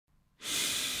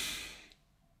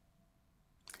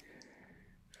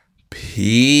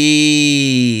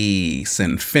Peace,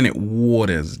 infinite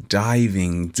waters,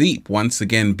 diving deep once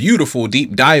again. Beautiful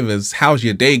deep divers, how's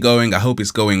your day going? I hope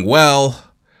it's going well.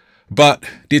 But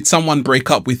did someone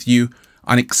break up with you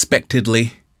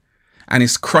unexpectedly and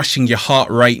it's crushing your heart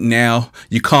right now?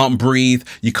 You can't breathe,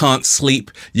 you can't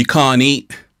sleep, you can't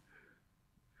eat.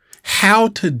 How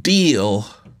to deal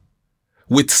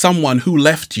with someone who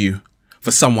left you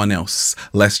for someone else?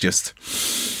 Let's just,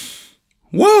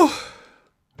 whoa.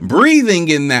 Breathing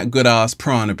in that good ass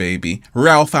prana, baby.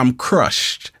 Ralph, I'm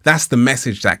crushed. That's the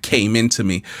message that came into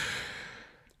me.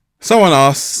 Someone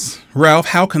asks, Ralph,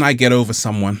 how can I get over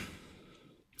someone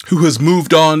who has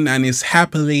moved on and is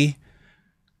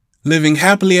living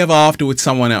happily ever after with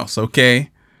someone else,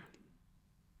 okay?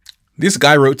 This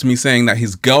guy wrote to me saying that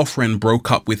his girlfriend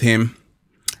broke up with him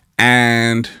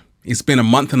and it's been a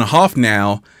month and a half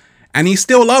now and he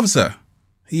still loves her.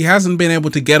 He hasn't been able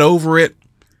to get over it.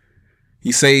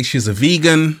 He says she's a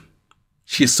vegan,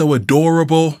 she's so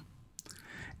adorable,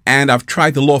 and I've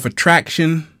tried the law of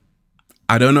attraction.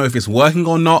 I don't know if it's working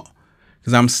or not,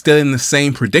 because I'm still in the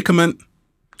same predicament,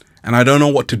 and I don't know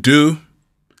what to do.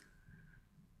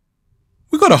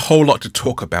 We got a whole lot to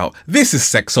talk about. This is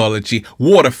sexology,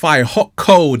 water, fire, hot,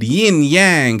 cold, yin,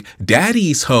 yang,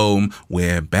 daddy's home.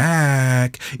 We're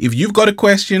back. If you've got a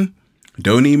question,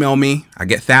 don't email me. I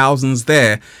get thousands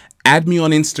there. Add me on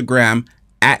Instagram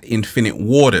at Infinite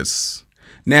Waters.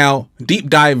 Now, deep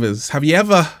divers, have you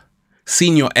ever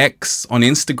seen your ex on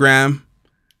Instagram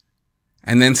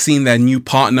and then seen their new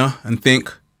partner and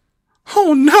think,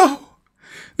 oh no,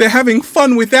 they're having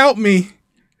fun without me?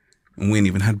 And we ain't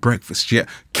even had breakfast yet.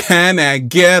 Can I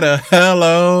get a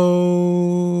hello?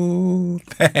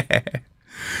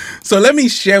 So let me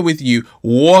share with you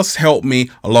what's helped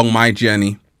me along my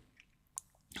journey.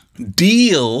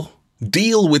 Deal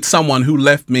with someone who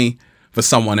left me for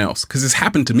someone else, because it's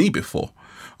happened to me before.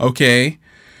 Okay.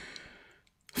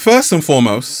 First and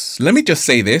foremost, let me just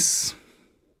say this.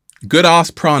 Good ass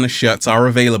prana shirts are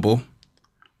available.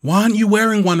 Why aren't you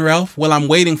wearing one, Ralph? Well, I'm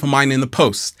waiting for mine in the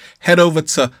post. Head over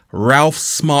to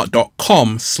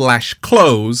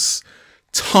ralphsmart.com/clothes.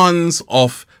 Tons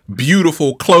of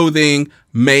beautiful clothing,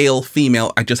 male,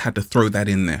 female. I just had to throw that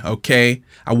in there. Okay.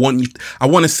 I want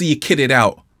to see you kitted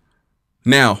out.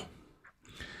 Now,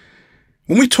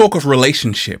 when we talk of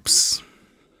relationships,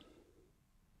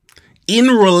 in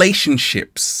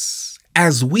relationships,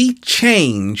 as we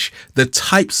change, the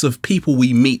types of people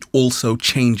we meet also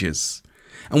changes.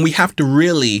 And we have to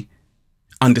really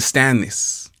understand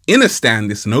this, understand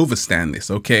this and overstand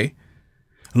this, okay?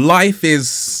 Life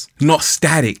is not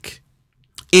static.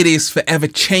 It is forever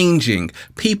changing.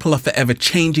 People are forever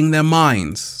changing their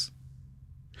minds.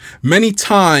 Many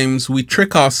times we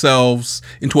trick ourselves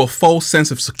into a false sense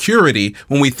of security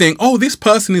when we think, oh, this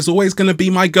person is always going to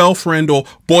be my girlfriend or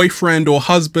boyfriend or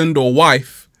husband or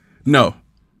wife. No,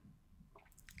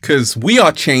 because we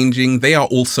are changing. They are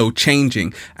also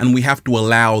changing, and we have to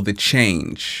allow the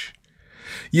change.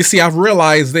 You see, I've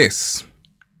realized this.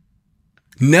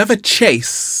 Never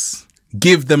chase,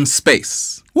 give them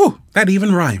space. Woo, that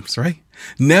even rhymes, right?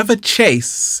 Never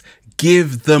chase,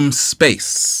 give them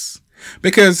space.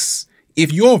 Because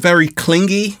if you're very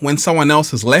clingy when someone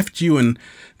else has left you and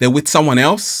they're with someone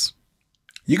else,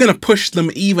 you're going to push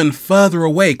them even further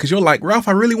away because you're like, Ralph,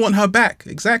 I really want her back.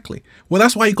 Exactly. Well,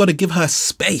 that's why you got to give her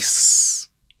space.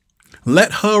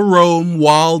 Let her roam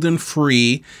wild and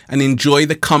free and enjoy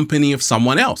the company of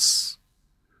someone else.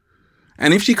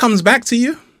 And if she comes back to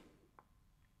you,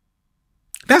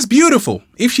 that's beautiful.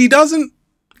 If she doesn't,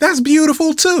 that's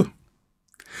beautiful too.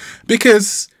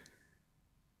 Because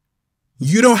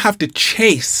you don't have to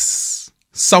chase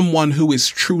someone who is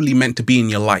truly meant to be in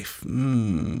your life.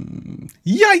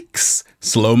 Yikes.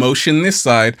 Slow motion this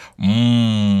side.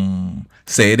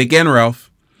 Say it again,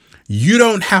 Ralph. You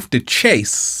don't have to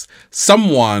chase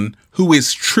someone who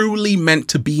is truly meant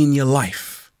to be in your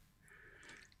life.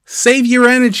 Save your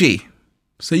energy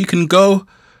so you can go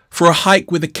for a hike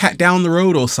with a cat down the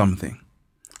road or something.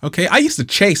 Okay, I used to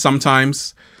chase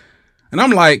sometimes. And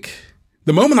I'm like,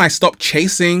 the moment I stopped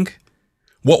chasing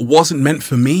what wasn't meant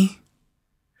for me,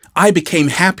 I became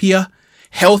happier,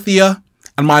 healthier,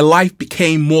 and my life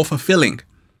became more fulfilling.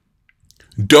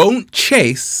 Don't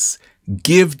chase,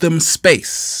 give them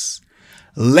space.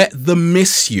 Let them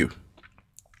miss you.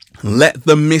 Let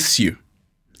them miss you.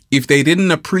 If they didn't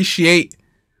appreciate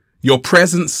your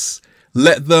presence,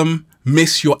 let them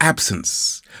miss your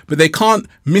absence. But they can't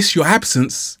miss your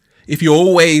absence if you're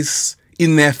always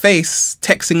in their face,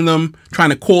 texting them,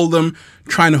 trying to call them,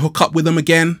 trying to hook up with them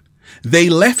again. They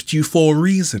left you for a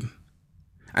reason.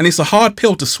 And it's a hard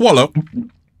pill to swallow,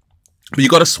 But you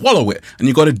got to swallow it and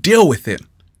you got to deal with it.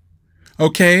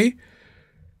 Okay?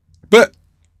 But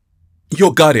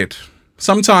you're gutted.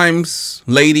 Sometimes,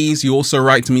 ladies, you also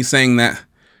write to me saying that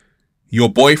your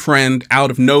boyfriend,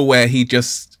 out of nowhere, he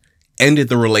just ended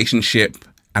the relationship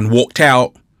and walked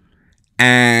out,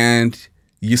 and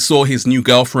you saw his new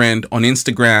girlfriend on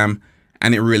Instagram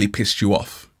and it really pissed you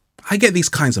off. I get these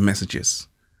kinds of messages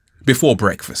before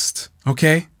breakfast,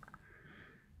 okay?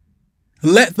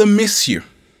 Let them miss you.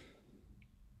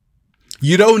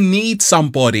 You don't need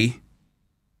somebody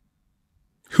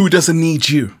who doesn't need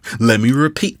you. Let me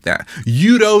repeat that.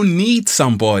 You don't need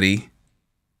somebody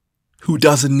who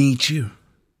doesn't need you.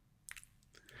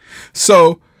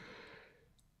 So,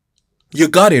 you're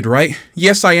gutted, right?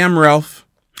 Yes, I am, Ralph.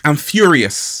 I'm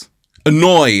furious,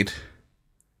 annoyed.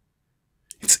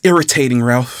 It's irritating,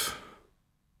 Ralph.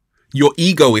 Your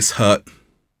ego is hurt.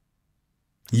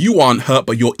 You aren't hurt,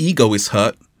 but your ego is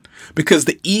hurt. Because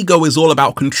the ego is all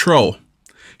about control.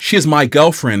 She's my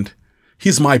girlfriend.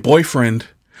 He's my boyfriend.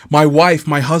 My wife,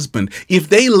 my husband. If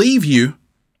they leave you,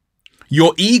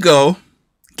 your ego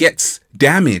gets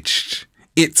damaged.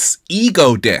 It's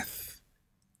ego death.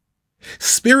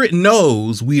 Spirit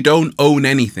knows we don't own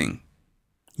anything.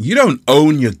 You don't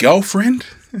own your girlfriend.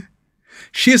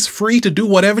 She is free to do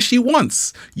whatever she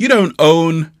wants. You don't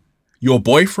own your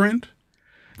boyfriend.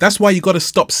 That's why you got to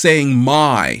stop saying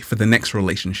my for the next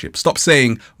relationship. Stop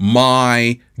saying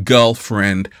my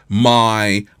girlfriend,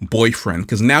 my boyfriend,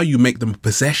 because now you make them a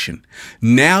possession.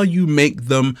 Now you make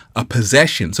them a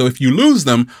possession. So if you lose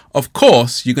them, of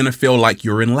course, you're going to feel like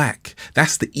you're in lack.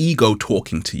 That's the ego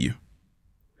talking to you.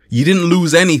 You didn't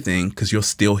lose anything because you're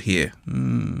still here.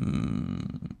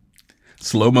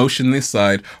 Slow motion this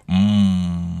side.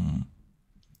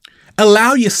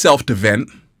 Allow yourself to vent.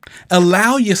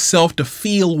 Allow yourself to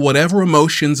feel whatever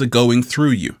emotions are going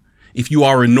through you. If you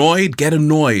are annoyed, get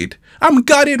annoyed. I'm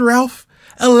gutted, Ralph.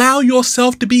 Allow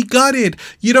yourself to be gutted.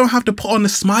 You don't have to put on a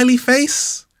smiley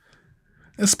face,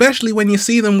 especially when you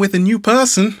see them with a new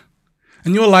person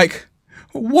and you're like,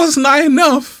 wasn't I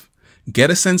enough? Get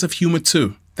a sense of humor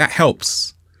too. That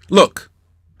helps. Look,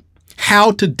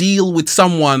 how to deal with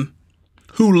someone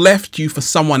who left you for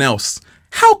someone else.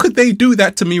 How could they do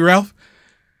that to me, Ralph?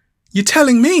 You're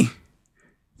telling me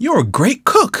you're a great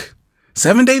cook.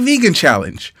 7-day vegan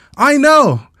challenge. I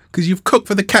know, because you've cooked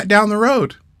for the cat down the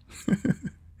road.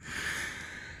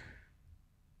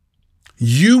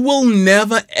 You will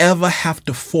never, ever have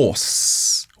to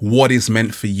force what is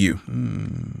meant for you.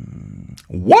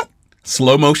 What?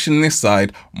 Slow motion this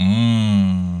side.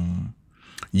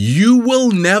 You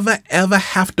will never, ever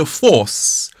have to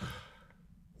force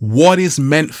what is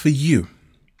meant for you.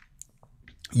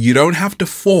 You don't have to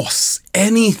force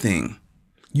anything.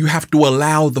 You have to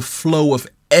allow the flow of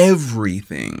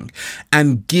everything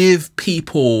and give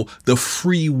people the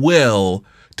free will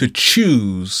to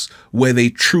choose where they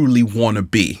truly want to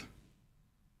be.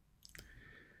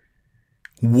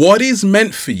 What is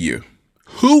meant for you,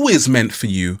 who is meant for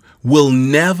you, will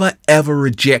never ever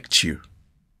reject you.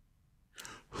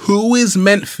 Who is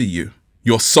meant for you,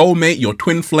 your soulmate, your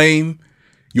twin flame,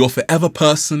 your forever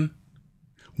person,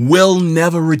 will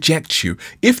never reject you.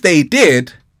 If they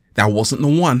did, that wasn't the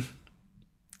one.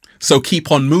 So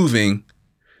keep on moving.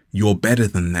 You're better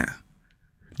than that.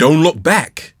 Don't look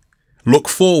back. Look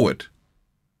forward.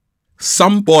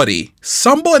 Somebody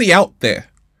out there,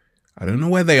 I don't know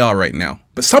where they are right now,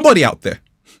 but somebody out there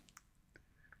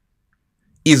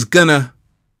is gonna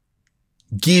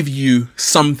give you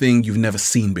something you've never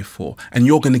seen before. And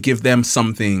you're gonna give them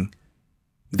something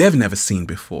they've never seen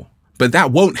before. But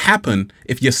that won't happen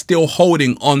if you're still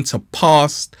holding on to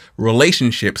past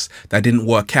relationships that didn't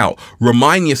work out.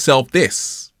 Remind yourself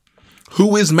this: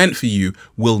 who is meant for you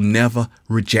will never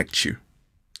reject you.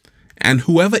 And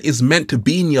whoever is meant to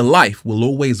be in your life will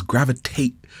always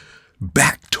gravitate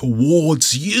back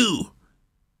towards you.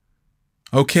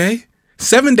 Okay?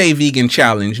 7-day vegan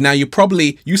challenge. Now you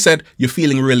said you're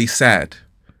feeling really sad.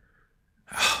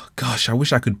 Oh, gosh, I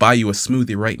wish I could buy you a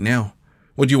smoothie right now.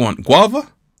 What do you want?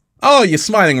 Guava? Oh, you're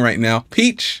smiling right now.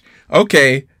 Peach?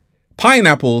 Okay.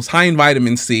 Pineapples, high in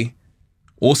vitamin C,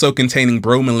 also containing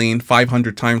bromelain,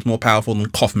 500 times more powerful than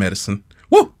cough medicine.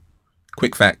 Woo!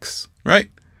 Quick facts,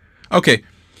 right? Okay.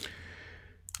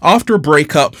 After a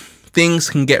breakup,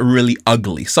 things can get really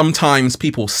ugly. Sometimes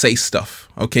people say stuff,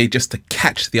 okay, just to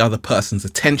catch the other person's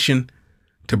attention,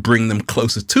 to bring them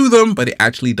closer to them, but it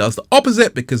actually does the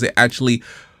opposite because it actually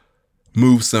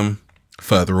moves them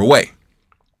further away.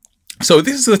 So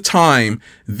this is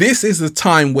the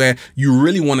time where you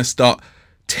really want to start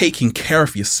taking care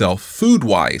of yourself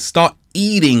food-wise. Start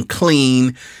eating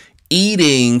clean,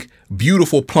 eating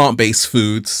beautiful plant-based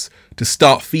foods. to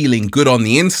start feeling good on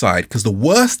the inside, because the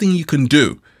worst thing you can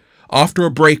do after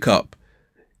a breakup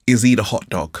is eat a hot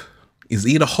dog.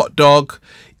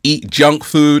 Eat junk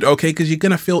food, okay? Because you're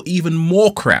going to feel even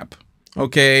more crap,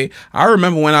 okay? I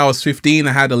remember when I was 15,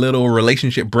 I had a little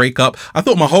relationship breakup. I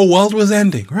thought my whole world was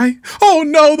ending, right? Oh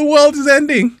no, the world is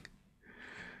ending.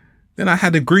 Then I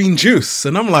had a green juice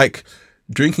and I'm like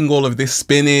drinking all of this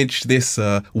spinach, this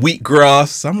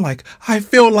wheatgrass. I'm like, I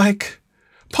feel like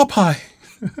Popeye,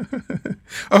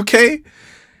 okay?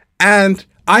 And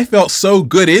I felt so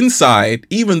good inside,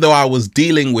 even though I was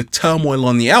dealing with turmoil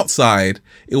on the outside,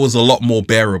 it was a lot more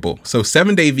bearable. So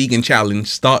 7-day vegan challenge,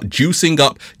 start juicing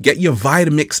up, get your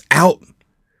Vitamix out,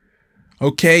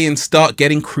 okay? And start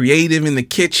getting creative in the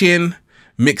kitchen,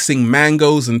 mixing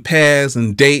mangoes and pears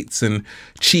and dates and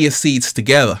chia seeds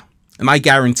together. And I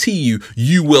guarantee you,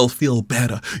 you will feel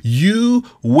better. You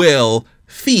will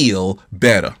feel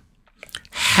better.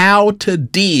 How to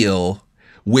deal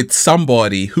with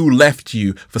somebody who left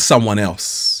you for someone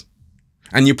else.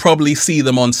 And you probably see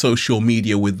them on social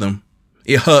media with them.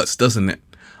 It hurts, doesn't it?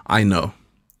 I know.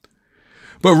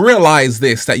 But realize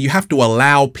this, that you have to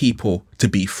allow people to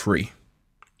be free.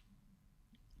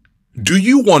 Do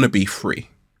you want to be free?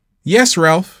 Yes,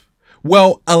 Ralph.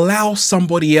 Well, allow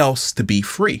somebody else to be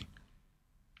free.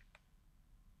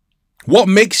 What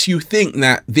makes you think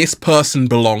that this person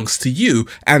belongs to you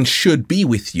and should be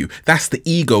with you? That's the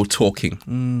ego talking.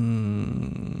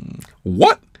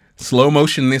 What? Slow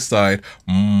motion this side.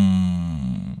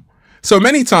 So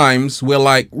many times we're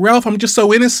like, Ralph, I'm just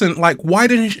so innocent. Like, why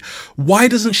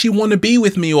doesn't she want to be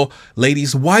with me? Or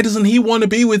ladies, why doesn't he want to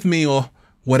be with me? Or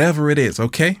whatever it is,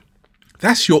 okay?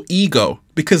 That's your ego,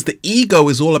 because the ego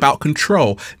is all about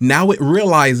control. Now it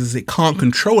realizes it can't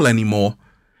control anymore.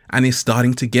 And it's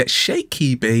starting to get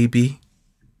shaky, baby.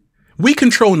 We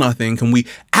control nothing, and we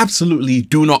absolutely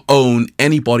do not own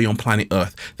anybody on planet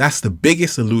Earth. That's the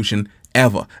biggest illusion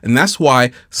ever. And that's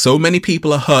why so many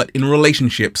people are hurt in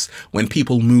relationships when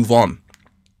people move on.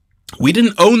 We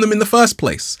didn't own them in the first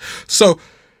place. So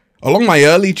along my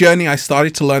early journey, I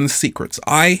started to learn the secrets.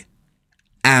 I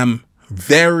am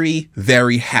very,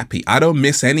 very happy. I don't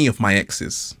miss any of my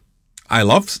exes. I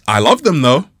love them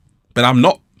though, but I'm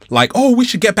not like, oh, we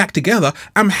should get back together.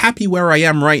 I'm happy where I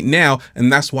am right now.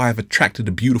 And that's why I've attracted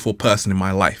a beautiful person in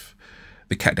my life.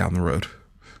 The cat down the road.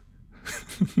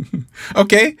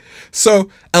 Okay? So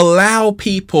allow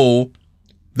people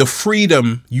the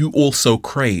freedom you also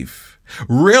crave.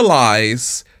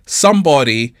 Realize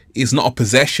somebody is not a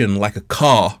possession like a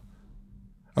car.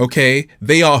 Okay?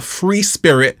 They are a free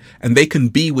spirit and they can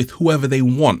be with whoever they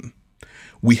want.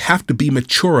 We have to be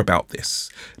mature about this.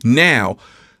 Now,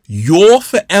 your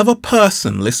forever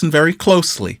person, listen very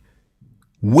closely,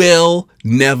 will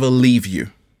never leave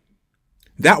you.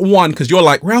 That one, because you're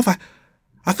like, Ralph,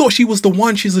 I thought she was the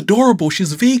one. She's adorable.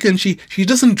 She's vegan. She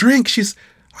doesn't drink.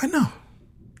 I know.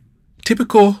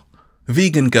 Typical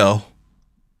vegan girl.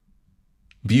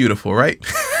 Beautiful, right?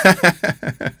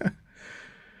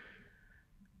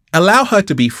 Allow her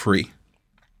to be free.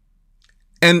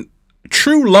 And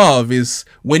true love is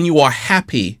when you are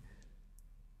happy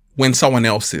when someone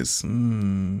else is.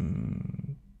 Even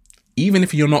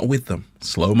if you're not with them.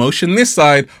 Slow motion this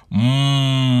side.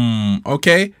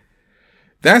 Okay?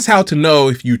 That's how to know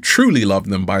if you truly love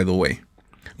them, by the way.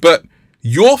 But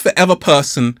your forever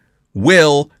person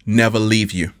will never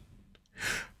leave you.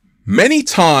 Many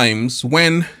times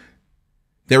when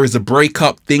there is a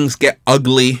breakup, things get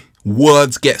ugly,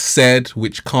 words get said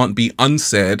which can't be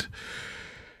unsaid.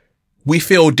 We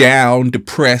feel down,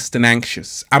 depressed, and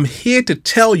anxious. I'm here to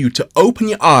tell you to open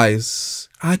your eyes.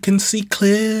 I can see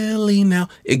clearly now.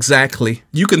 Exactly.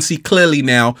 You can see clearly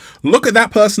now. Look at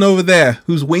that person over there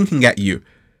who's winking at you.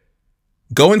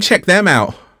 Go and check them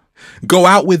out. Go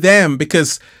out with them,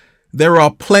 because there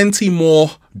are plenty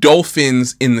more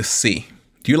dolphins in the sea.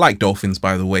 Do you like dolphins,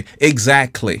 by the way?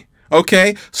 Exactly.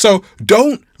 Okay, so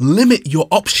don't limit your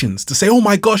options to say, oh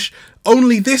my gosh,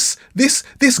 only this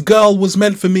girl was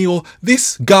meant for me, or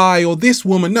this guy, or this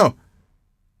woman. No.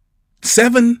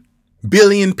 7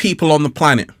 billion people on the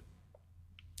planet.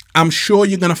 I'm sure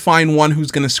you're going to find one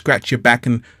who's going to scratch your back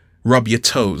and rub your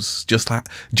toes, just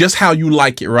how you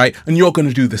like it, right? And you're going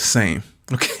to do the same,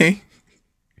 okay?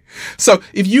 So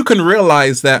if you can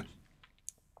realize that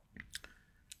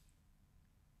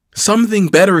something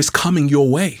better is coming your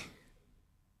way.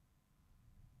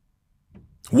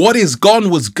 What is gone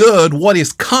was good. What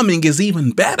is coming is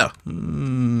even better.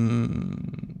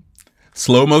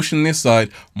 Slow motion this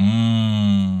side.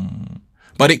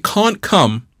 But it can't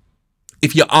come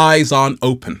if your eyes aren't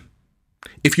open.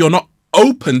 If you're not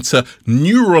open to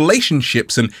new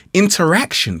relationships and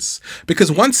interactions.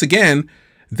 Because once again,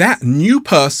 that new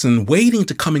person waiting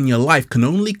to come in your life can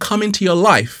only come into your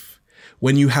life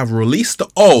when you have released the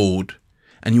old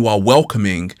and you are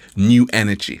welcoming new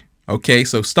energy. Okay,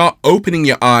 so start opening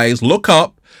your eyes, look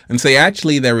up and say,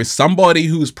 actually, there is somebody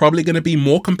who's probably going to be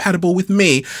more compatible with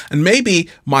me. And maybe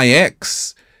my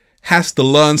ex has to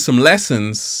learn some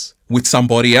lessons with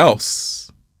somebody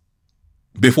else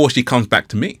before she comes back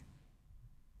to me.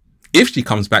 If she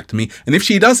comes back to me, and if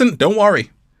she doesn't, don't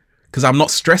worry, because I'm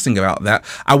not stressing about that.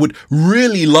 I would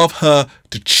really love her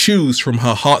to choose from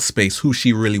her heart space who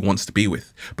she really wants to be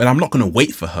with. But I'm not going to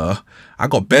wait for her. I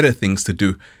got better things to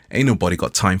do. Ain't nobody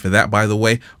got time for that, by the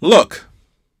way. Look,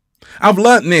 I've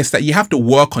learned this, that you have to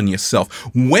work on yourself.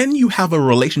 When you have a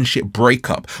relationship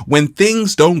breakup, when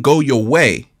things don't go your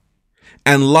way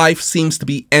and life seems to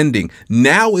be ending,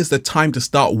 now is the time to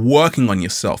start working on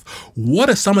yourself. What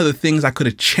are some of the things I could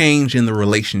have changed in the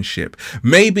relationship?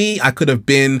 Maybe I could have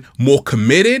been more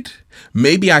committed.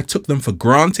 Maybe I took them for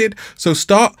granted. So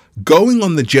start going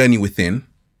on the journey within.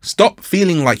 Stop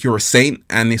feeling like you're a saint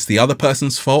and it's the other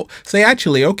person's fault. Say,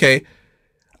 actually, okay,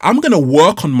 I'm going to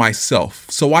work on myself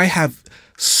so I have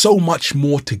so much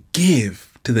more to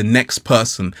give to the next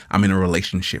person I'm in a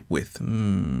relationship with.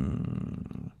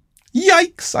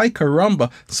 Yikes, ay caramba.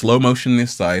 Slow motion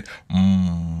this side.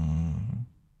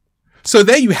 So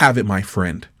there you have it, my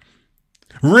friend.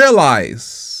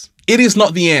 Realize it is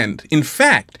not the end. In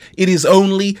fact, it is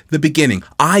only the beginning.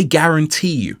 I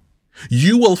guarantee you,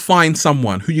 you will find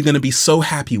someone who you're going to be so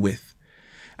happy with,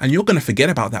 and you're going to forget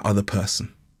about that other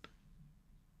person.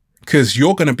 Because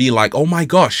you're going to be like, oh my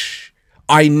gosh,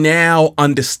 I now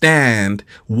understand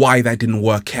why that didn't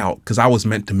work out, because I was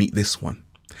meant to meet this one.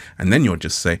 And then you'll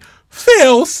just say,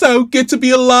 feels so good to be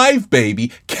alive,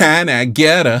 baby. Can I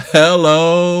get a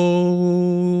hello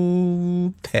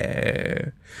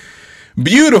there?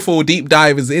 Beautiful deep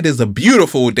divers. It is a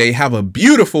beautiful day. Have a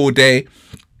beautiful day.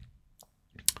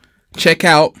 Check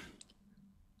out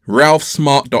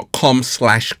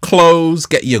ralphsmart.com/clothes.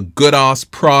 Get your good ass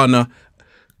prana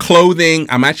clothing.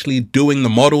 I'm actually doing the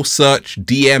model search.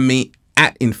 DM me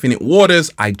at Infinite Waters.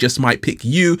 I just might pick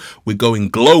you. We're going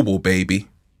global, baby.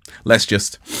 Let's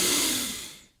just,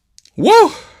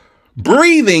 whoa,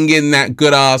 breathing in that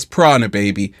good ass prana,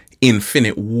 baby.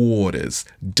 Infinite Waters,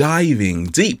 diving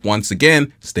deep. Once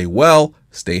again, stay well,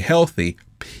 stay healthy.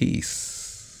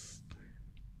 Peace.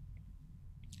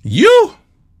 You.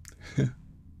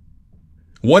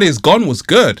 What is gone was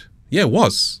good. Yeah, it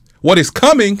was. What is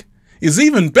coming is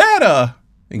even better.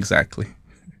 Exactly.